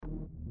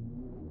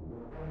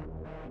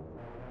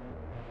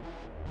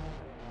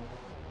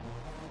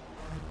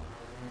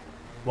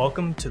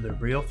Welcome to the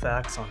Real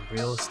Facts on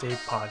Real Estate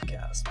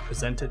podcast,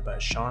 presented by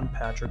Sean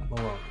Patrick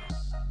Maloney.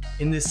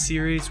 In this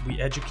series,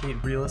 we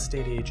educate real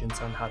estate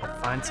agents on how to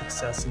find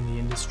success in the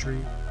industry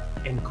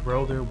and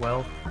grow their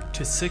wealth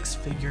to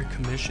six-figure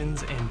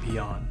commissions and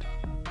beyond.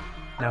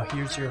 Now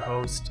here's your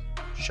host,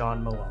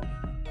 Sean Maloney.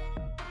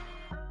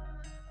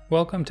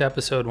 Welcome to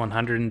episode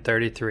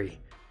 133,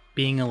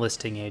 Being a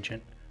Listing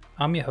Agent.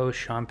 I'm your host,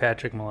 Sean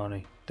Patrick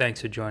Maloney.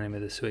 Thanks for joining me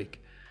this week.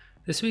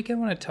 This week I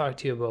want to talk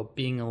to you about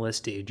being a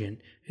list agent.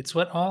 It's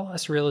what all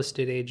us real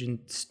estate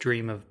agents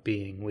dream of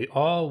being. We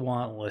all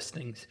want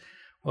listings.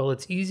 While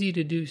it's easy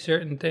to do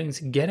certain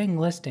things, getting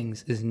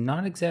listings is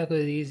not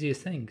exactly the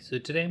easiest thing. So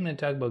today I'm going to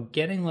talk about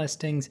getting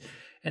listings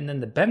and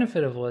then the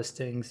benefit of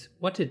listings,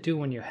 what to do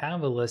when you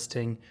have a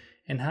listing,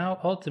 and how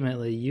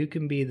ultimately you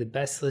can be the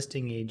best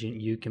listing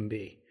agent you can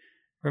be.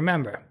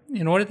 Remember,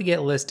 in order to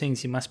get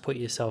listings, you must put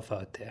yourself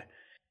out there.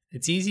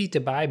 It's easy to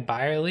buy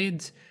buyer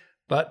leads,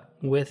 but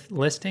with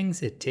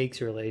listings, it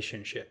takes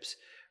relationships.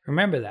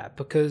 Remember that,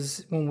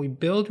 because when we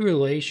build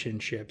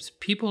relationships,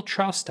 people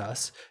trust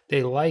us,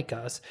 they like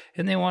us,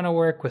 and they want to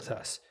work with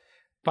us.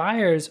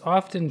 Buyers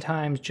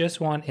oftentimes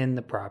just want in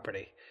the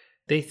property.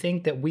 They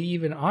think that we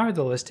even are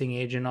the listing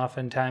agent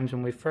oftentimes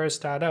when we first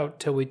start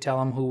out till we tell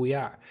them who we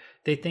are.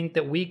 They think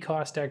that we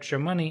cost extra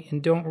money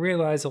and don't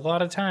realize a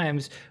lot of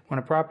times when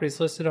a property is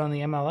listed on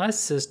the MLS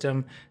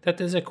system that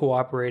there's a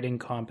cooperating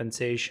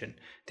compensation.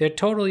 They're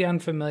totally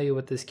unfamiliar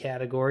with this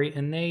category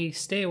and they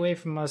stay away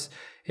from us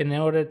in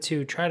order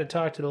to try to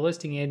talk to the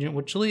listing agent,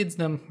 which leads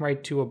them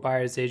right to a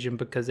buyer's agent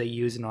because they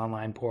use an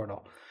online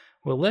portal.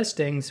 With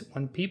listings,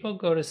 when people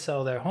go to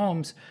sell their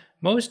homes,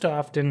 most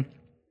often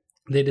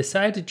they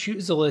decide to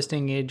choose a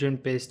listing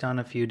agent based on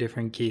a few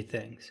different key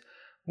things.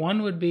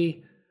 One would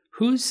be,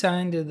 whose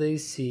sign do they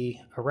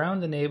see around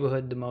the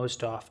neighborhood the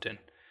most often?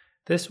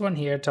 This one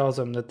here tells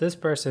them that this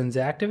person's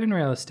active in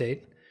real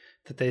estate,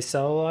 that they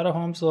sell a lot of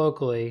homes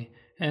locally,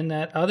 and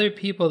that other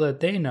people that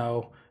they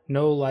know,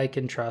 like,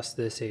 and trust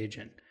this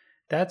agent.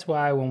 That's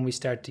why when we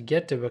start to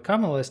get to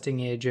become a listing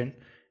agent,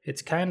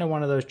 it's kind of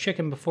one of those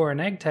chicken before an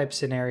egg type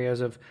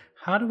scenarios of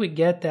how do we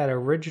get that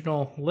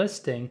original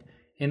listing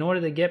in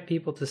order to get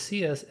people to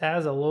see us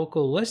as a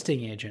local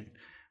listing agent?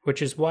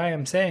 Which is why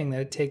I'm saying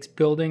that it takes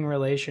building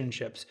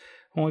relationships.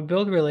 When we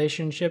build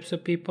relationships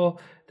with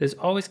people, there's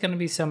always going to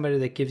be somebody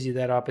that gives you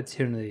that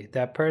opportunity.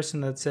 That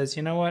person that says,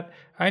 you know what,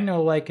 I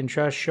know, like, and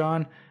trust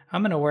Sean,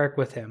 I'm going to work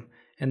with him.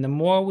 And the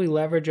more we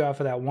leverage off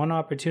of that one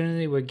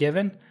opportunity we're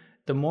given,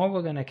 the more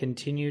we're going to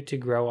continue to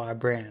grow our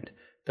brand.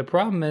 The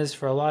problem is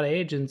for a lot of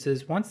agents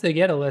is once they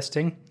get a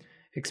listing,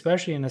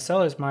 especially in a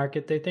seller's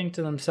market, they think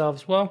to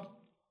themselves, well,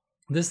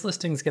 this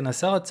listing's going to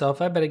sell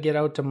itself. I better get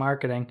out to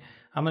marketing.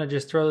 I'm going to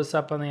just throw this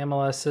up on the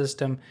MLS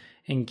system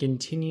and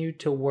continue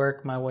to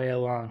work my way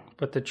along.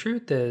 But the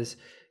truth is,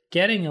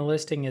 getting a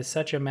listing is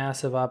such a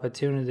massive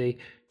opportunity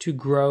to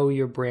grow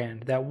your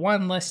brand. That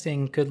one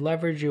listing could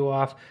leverage you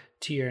off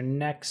to your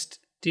next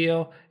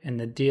deal and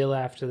the deal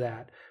after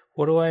that.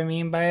 What do I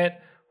mean by it?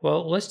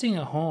 Well, listing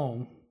a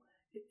home,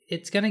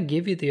 it's going to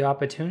give you the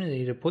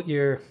opportunity to put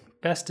your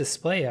best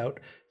display out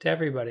to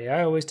everybody.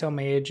 I always tell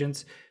my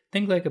agents,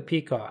 think like a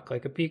peacock.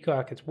 Like a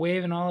peacock, it's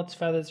waving all its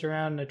feathers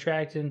around and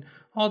attracting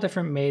all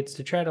different mates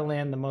to try to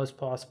land the most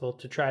possible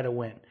to try to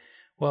win.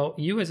 Well,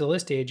 you as a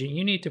list agent,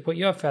 you need to put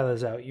your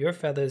feathers out. Your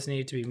feathers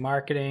need to be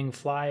marketing,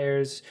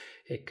 flyers.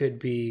 It could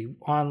be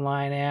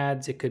online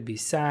ads. It could be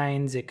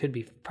signs. It could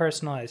be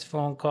personalized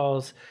phone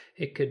calls.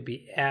 It could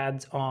be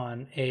ads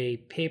on a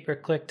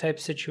pay-per-click type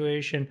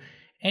situation.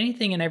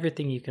 Anything and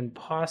everything you can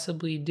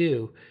possibly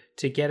do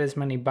to get as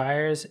many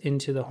buyers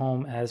into the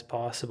home as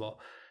possible.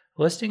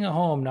 Listing a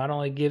home not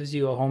only gives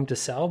you a home to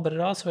sell, but it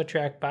also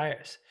attracts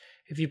buyers.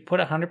 If you put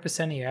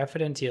 100% of your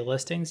effort into your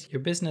listings, your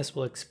business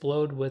will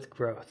explode with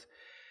growth.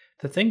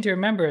 The thing to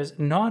remember is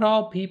not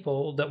all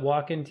people that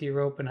walk into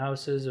your open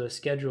houses or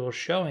schedule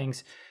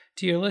showings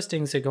to your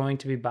listings are going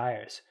to be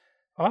buyers.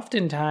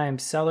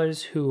 Oftentimes,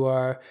 sellers who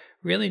are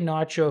really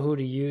not sure who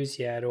to use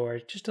yet or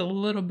just a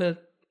little bit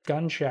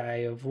gun shy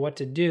of what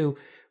to do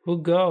will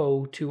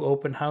go to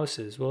open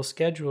houses, will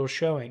schedule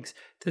showings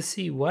to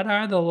see what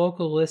are the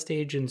local list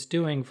agents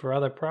doing for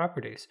other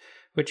properties,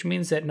 which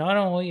means that not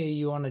only are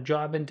you on a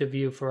job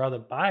interview for other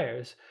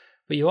buyers,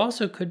 but you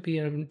also could be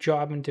in a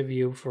job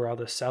interview for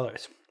other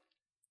sellers.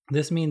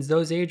 This means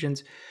those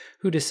agents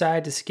who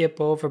decide to skip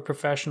over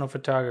professional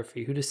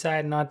photography, who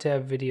decide not to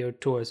have video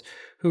tours,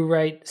 who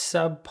write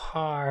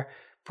subpar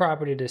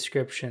property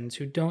descriptions,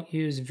 who don't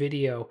use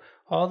video,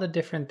 all the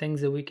different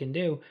things that we can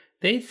do,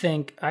 they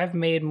think I've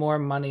made more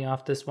money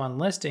off this one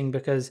listing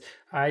because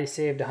I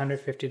saved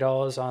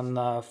 $150 on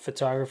the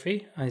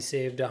photography. I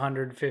saved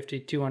 $150,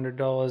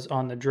 $200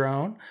 on the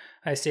drone.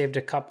 I saved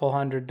a couple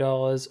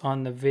 $100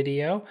 on the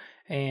video,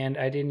 and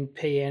I didn't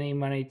pay any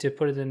money to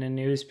put it in a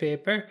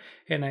newspaper,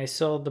 and I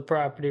sold the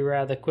property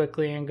rather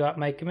quickly and got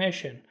my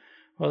commission.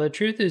 Well, the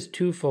truth is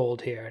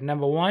twofold here.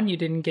 Number one, you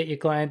didn't get your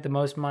client the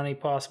most money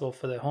possible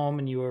for the home,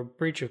 and you were a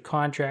breach of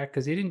contract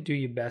because you didn't do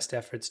your best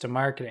efforts to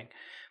marketing.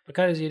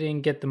 because you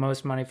didn't get the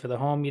most money for the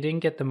home, you didn't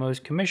get the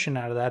most commission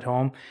out of that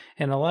home.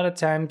 And a lot of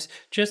times,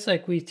 just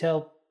like we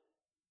tell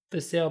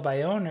for sale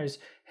by owners,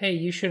 hey,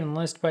 you shouldn't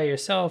list by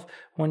yourself.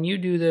 When you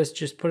do this,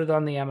 just put it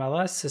on the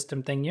MLS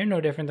system thing. You're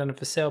no different than a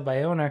for sale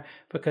by owner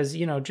because,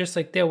 just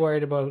like they're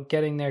worried about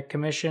getting their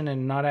commission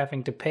and not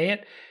having to pay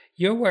it,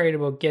 you're worried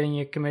about getting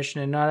your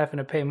commission and not having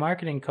to pay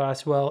marketing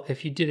costs. Well,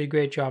 if you did a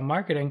great job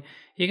marketing,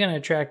 you're going to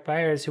attract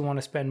buyers who want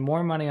to spend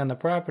more money on the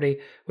property,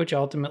 which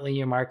ultimately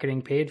your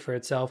marketing paid for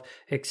itself,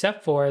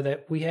 except for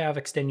that we have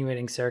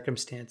extenuating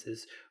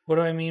circumstances. What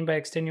do I mean by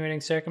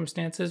extenuating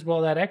circumstances?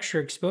 Well, that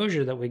extra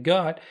exposure that we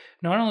got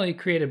not only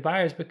created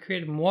buyers, but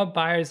created more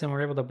buyers than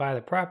were able to buy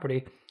the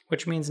property,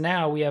 which means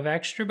now we have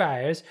extra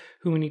buyers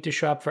who we need to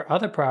shop for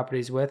other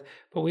properties with,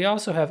 but we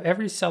also have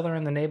every seller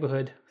in the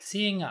neighborhood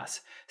seeing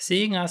us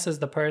as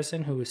the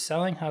person who is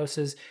selling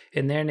houses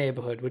in their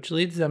neighborhood, which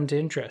leads them to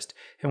interest.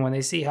 And when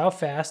they see how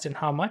fast and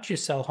how much you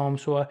sell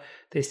homes for,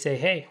 they say,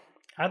 hey,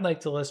 I'd like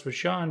to list with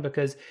Sean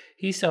because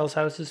he sells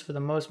houses for the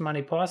most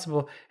money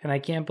possible, and I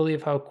can't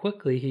believe how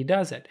quickly he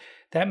does it.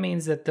 That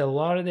means that a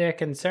lot of their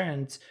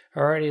concerns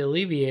are already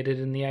alleviated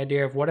in the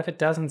idea of what if it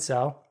doesn't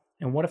sell,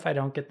 and what if I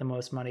don't get the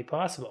most money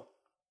possible?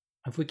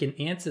 If we can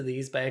answer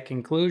these by a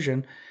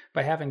conclusion,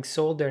 by having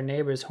sold their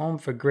neighbor's home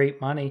for great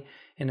money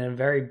in a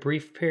very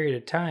brief period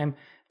of time,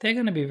 they're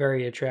going to be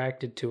very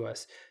attracted to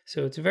us.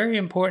 So it's very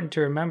important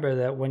to remember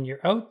that when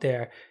you're out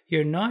there,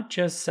 you're not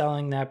just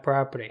selling that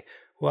property.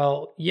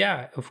 Well,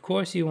 yeah, of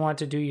course you want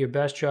to do your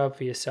best job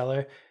for your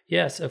seller.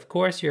 Yes, of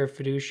course you're a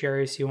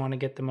fiduciary, so you want to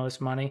get the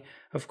most money.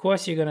 Of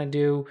course you're going to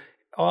do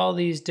all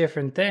these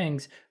different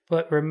things,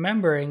 but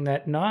remembering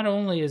that not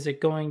only is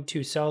it going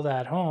to sell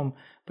that home,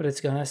 but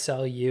it's going to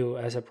sell you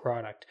as a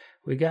product.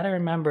 We got to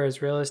remember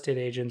as real estate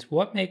agents,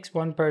 what makes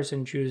one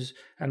person choose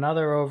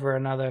another over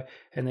another.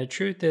 And the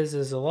truth is,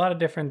 there's a lot of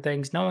different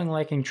things. Knowing,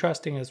 liking,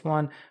 trusting is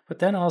one, but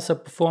then also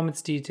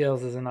performance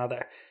details is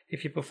another.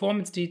 If your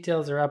performance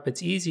details are up,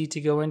 it's easy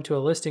to go into a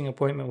listing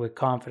appointment with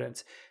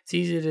confidence. It's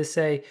easy to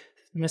say,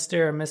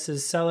 Mr. or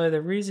Mrs. Seller,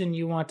 the reason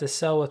you want to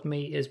sell with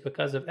me is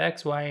because of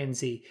X, Y, and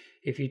Z.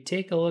 If you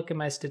take a look at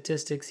my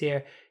statistics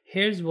here,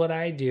 here's what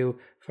I do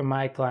for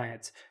my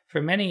clients.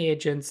 For many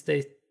agents,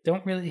 they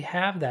don't really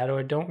have that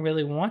or don't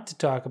really want to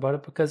talk about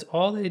it because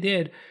all they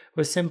did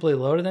was simply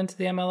load it into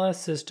the MLS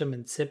system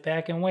and sit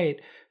back and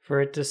wait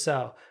for it to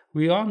sell.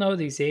 We all know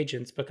these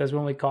agents because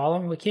when we call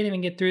them, we can't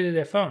even get through to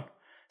their phone.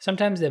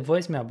 Sometimes their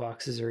voicemail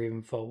boxes are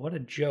even full. What a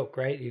joke,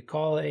 right? You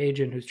call an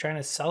agent who's trying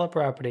to sell a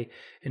property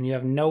and you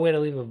have no way to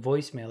leave a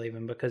voicemail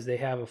even because they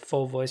have a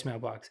full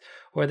voicemail box.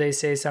 Or they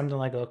say something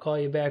like, I'll call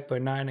you back by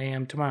 9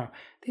 a.m. tomorrow.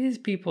 These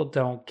people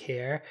don't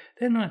care.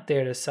 They're not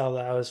there to sell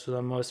the house for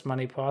the most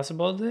money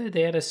possible. They're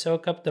there to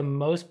soak up the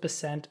most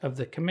percent of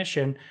the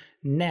commission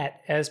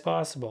net as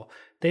possible.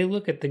 They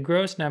look at the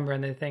gross number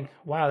and they think,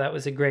 wow, that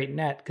was a great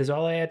net because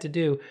all I had to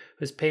do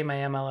was pay my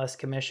MLS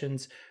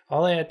commissions.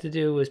 All I had to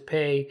do was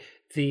pay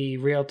the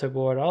realtor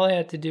board. All I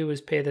had to do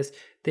was pay this.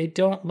 They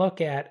don't look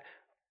at,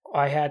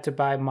 I had to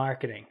buy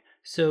marketing.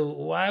 So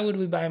why would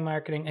we buy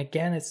marketing?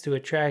 Again, it's to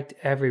attract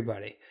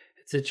everybody.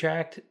 It's to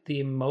attract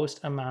the most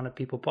amount of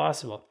people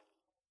possible.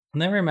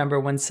 And then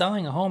remember, when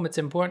selling a home, it's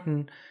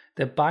important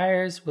that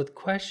buyers with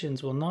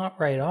questions will not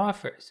write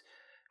offers.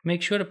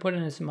 Make sure to put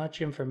in as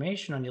much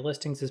information on your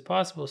listings as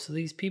possible. So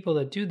these people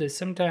that do this,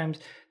 sometimes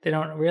they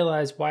don't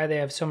realize why they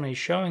have so many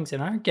showings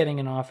and aren't getting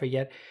an offer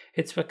yet.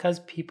 It's because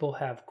people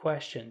have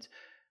questions.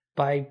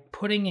 By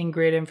putting in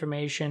great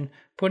information,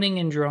 putting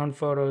in drone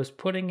photos,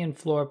 putting in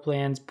floor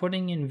plans,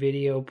 putting in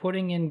video,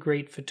 putting in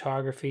great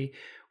photography,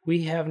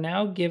 we have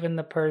now given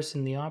the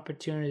person the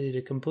opportunity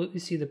to completely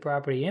see the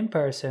property in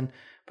person,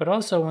 but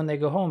also when they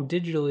go home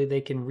digitally,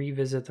 they can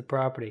revisit the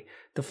property.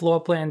 The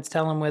floor plans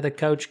tell them where the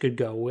couch could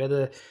go, where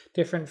the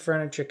different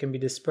furniture can be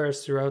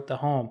dispersed throughout the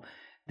home.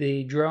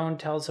 The drone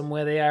tells them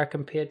where they are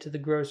compared to the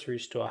grocery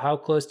store, how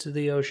close to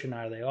the ocean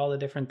are they, all the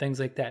different things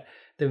like that.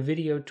 The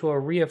video tour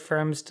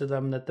reaffirms to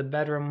them that the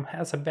bedroom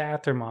has a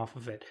bathroom off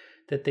of it,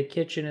 that the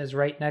kitchen is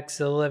right next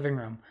to the living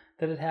room,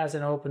 that it has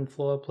an open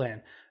floor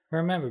plan.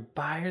 Remember,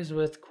 buyers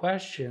with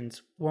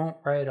questions won't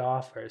write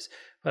offers,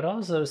 but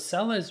also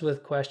sellers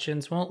with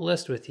questions won't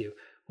list with you.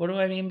 What do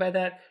I mean by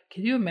that?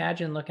 Can you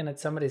imagine looking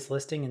at somebody's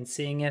listing and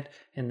seeing it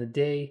in the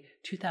day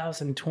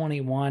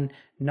 2021,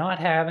 not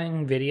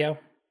having video,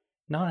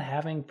 not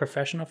having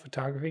professional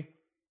photography,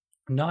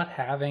 not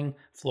having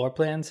floor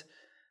plans?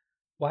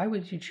 Why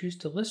would you choose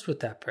to list with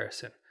that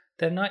person?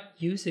 They're not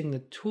using the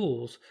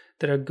tools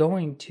that are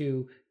going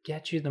to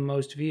get you the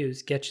most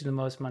views, get you the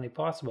most money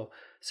possible.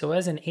 So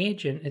as an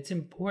agent, it's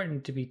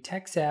important to be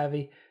tech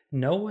savvy,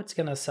 know what's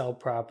going to sell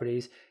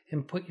properties,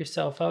 and put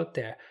yourself out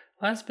there.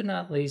 Last but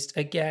not least,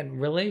 again,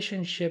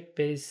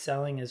 relationship-based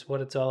selling is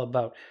what it's all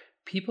about.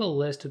 People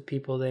list with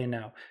people they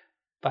know.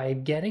 By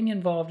getting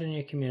involved in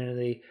your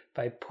community,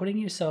 by putting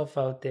yourself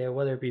out there,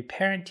 whether it be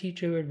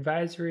parent-teacher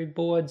advisory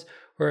boards,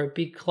 or it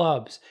be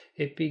clubs,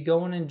 it be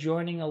going and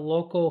joining a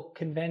local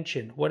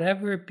convention,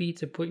 whatever it be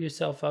to put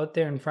yourself out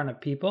there in front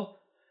of people,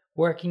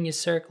 working your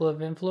circle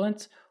of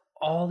influence,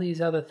 all these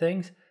other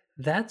things,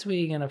 That's where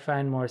you're going to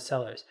find more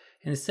sellers.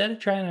 Instead of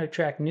trying to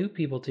attract new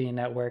people to your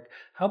network,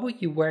 how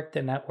about you work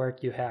the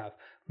network you have?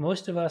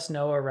 Most of us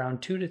know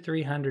around 200 to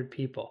 300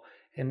 people.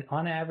 And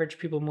on average,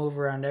 people move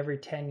around every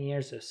 10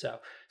 years or so.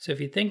 So if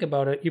you think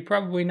about it, you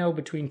probably know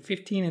between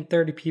 15 and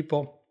 30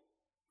 people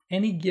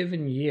any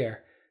given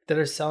year that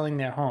are selling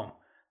their home.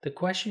 The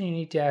question you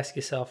need to ask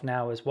yourself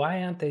now is,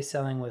 why aren't they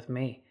selling with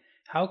me?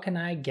 How can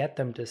I get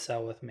them to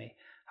sell with me?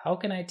 How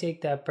can I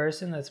take that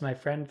person that's my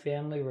friend,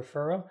 family,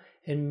 referral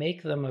and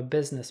make them a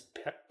business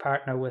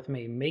partner with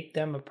me? Make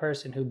them a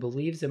person who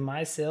believes in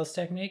my sales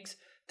techniques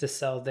to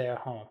sell their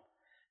home.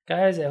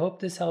 Guys, I hope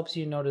this helps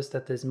you notice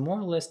that there's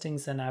more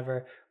listings than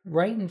ever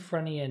right in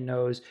front of your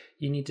nose.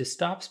 You need to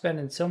stop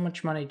spending so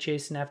much money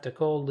chasing after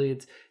cold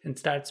leads and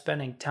start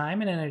spending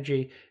time and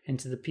energy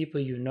into the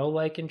people you know,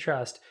 like, and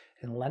trust,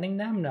 and letting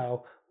them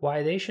know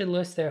why they should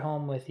list their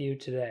home with you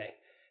today.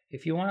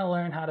 If you want to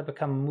learn how to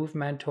become a Move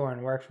Mentor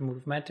and work for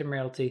Movementum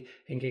Realty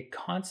and get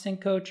constant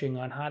coaching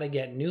on how to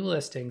get new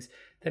listings,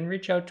 then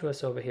reach out to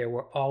us over here.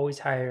 We're always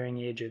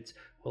hiring agents.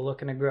 We're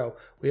looking to grow.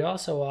 We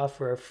also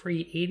offer a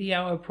free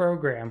 80-hour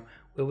program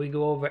where we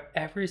go over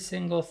every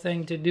single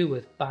thing to do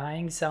with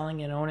buying,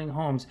 selling, and owning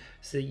homes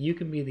so that you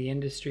can be the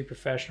industry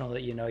professional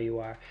that you know you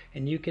are.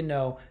 And you can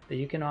know that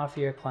you can offer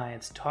your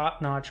clients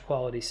top-notch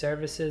quality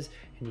services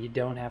and you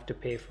don't have to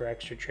pay for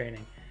extra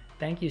training.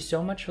 Thank you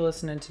so much for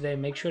listening today.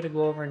 Make sure to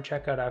go over and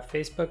check out our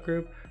Facebook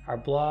group, our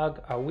blog,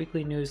 our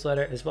weekly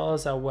newsletter, as well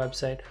as our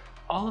website.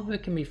 All of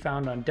it can be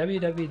found on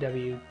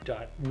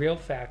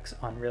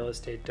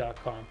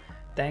www.realfactsonrealestate.com.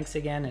 Thanks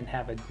again and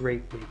have a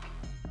great week.